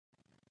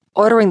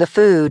Ordering the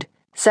food,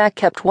 Zach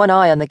kept one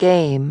eye on the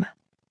game.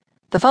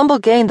 The fumble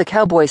gained the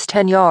Cowboys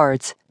 10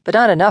 yards, but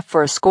not enough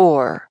for a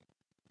score.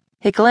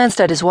 He glanced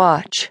at his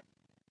watch.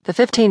 The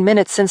 15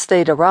 minutes since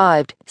they'd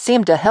arrived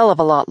seemed a hell of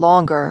a lot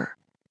longer.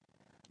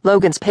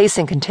 Logan's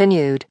pacing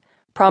continued,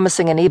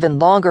 promising an even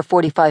longer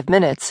 45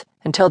 minutes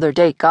until their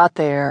date got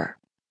there.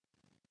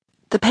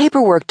 The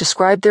paperwork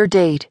described their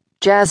date,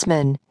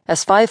 Jasmine,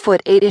 as 5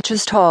 foot 8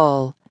 inches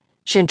tall.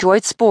 She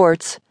enjoyed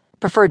sports,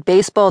 preferred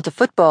baseball to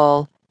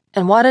football,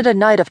 and wanted a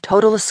night of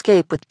total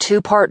escape with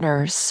 2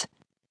 partners.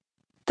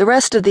 The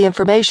rest of the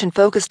information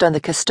focused on the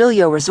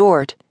Castillo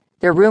Resort,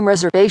 their room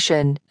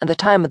reservation, and the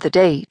time of the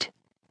date.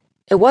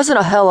 It wasn't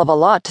a hell of a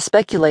lot to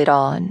speculate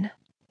on.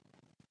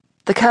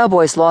 The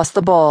Cowboys lost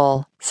the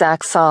ball,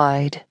 Zach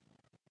sighed.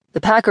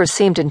 The Packers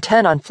seemed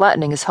intent on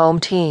flattening his home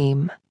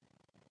team.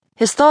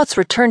 His thoughts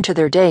returned to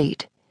their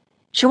date.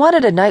 She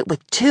wanted a night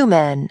with 2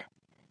 men.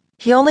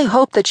 He only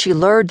hoped that she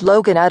lured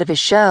Logan out of his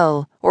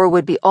shell, or it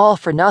would be all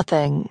for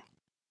nothing.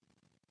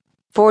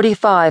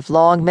 45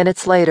 long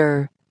minutes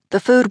later, the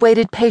food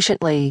waited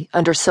patiently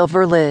under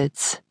silver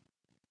lids.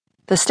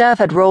 The staff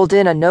had rolled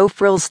in a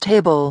no-frills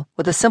table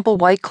with a simple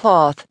white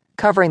cloth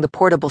covering the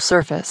portable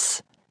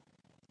surface.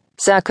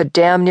 Zach could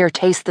damn near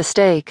taste the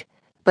steak,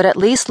 but at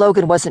least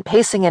Logan wasn't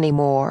pacing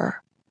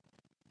anymore.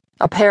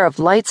 A pair of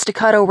light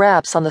staccato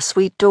raps on the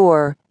suite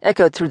door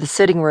echoed through the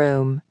sitting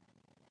room.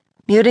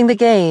 Muting the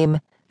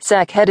game,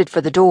 Zach headed for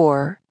the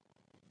door.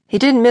 He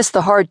didn't miss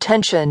the hard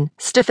tension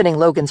stiffening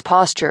Logan's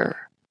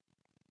posture.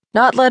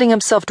 Not letting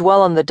himself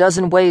dwell on the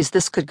dozen ways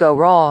this could go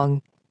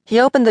wrong, he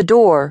opened the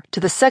door to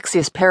the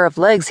sexiest pair of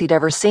legs he'd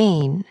ever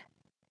seen.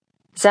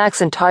 Zach's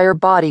entire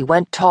body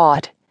went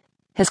taut,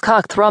 his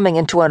cock thrumming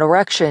into an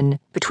erection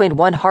between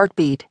one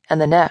heartbeat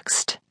and the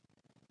next.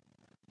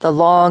 The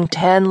long,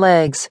 tan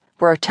legs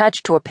were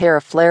attached to a pair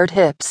of flared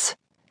hips.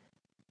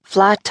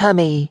 Flat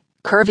tummy,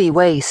 curvy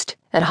waist,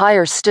 and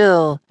higher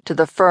still to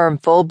the firm,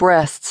 full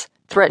breasts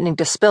threatening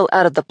to spill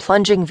out of the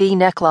plunging V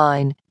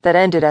neckline that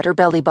ended at her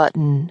belly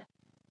button.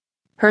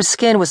 Her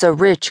skin was a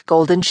rich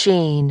golden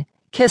sheen,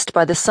 kissed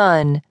by the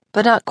sun,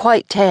 but not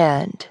quite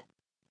tanned.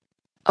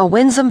 A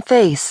winsome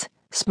face,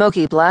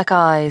 smoky black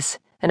eyes,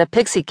 and a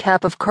pixie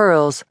cap of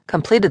curls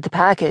completed the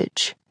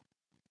package.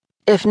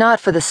 If not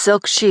for the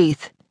silk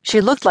sheath,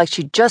 she looked like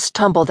she'd just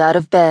tumbled out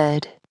of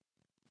bed.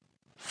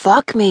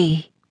 "Fuck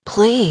me,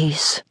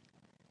 please."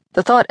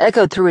 The thought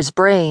echoed through his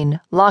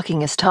brain,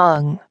 locking his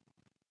tongue.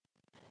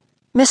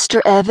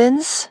 "Mr.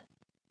 Evans?"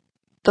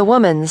 The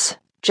woman's,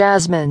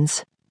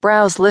 Jasmine's,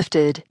 brows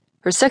lifted,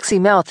 her sexy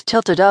mouth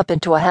tilted up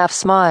into a half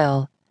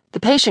smile, the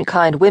patient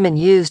kind women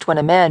used when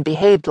a man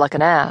behaved like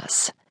an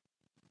ass.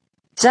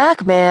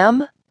 "Zach,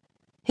 ma'am."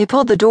 He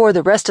pulled the door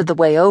the rest of the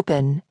way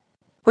open.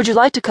 "Would you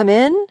like to come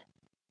in?"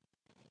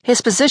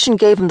 His position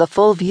gave him the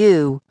full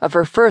view of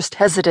her first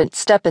hesitant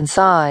step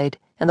inside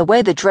and the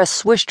way the dress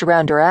swished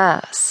around her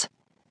ass.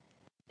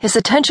 His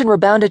attention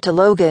rebounded to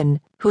Logan,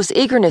 whose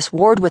eagerness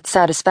warred with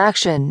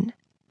satisfaction.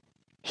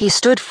 He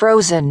stood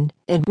frozen,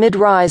 in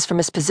mid-rise from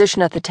his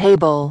position at the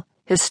table,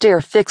 his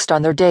stare fixed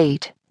on their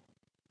date.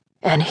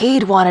 And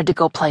he'd wanted to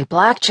go play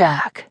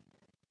blackjack.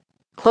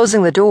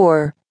 Closing the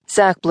door,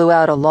 Zach blew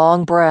out a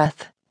long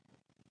breath.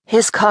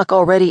 His cock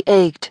already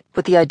ached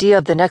with the idea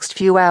of the next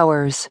few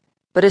hours,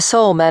 but his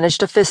soul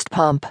managed a fist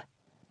pump.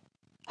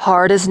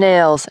 Hard as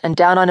nails and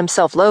down on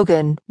himself,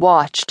 Logan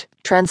watched,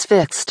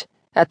 transfixed,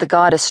 at the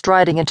goddess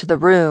striding into the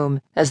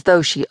room as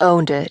though she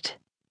owned it.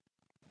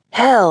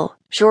 "Hell,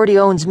 Shorty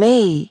owns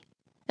me,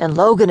 and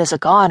Logan is a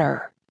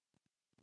goner."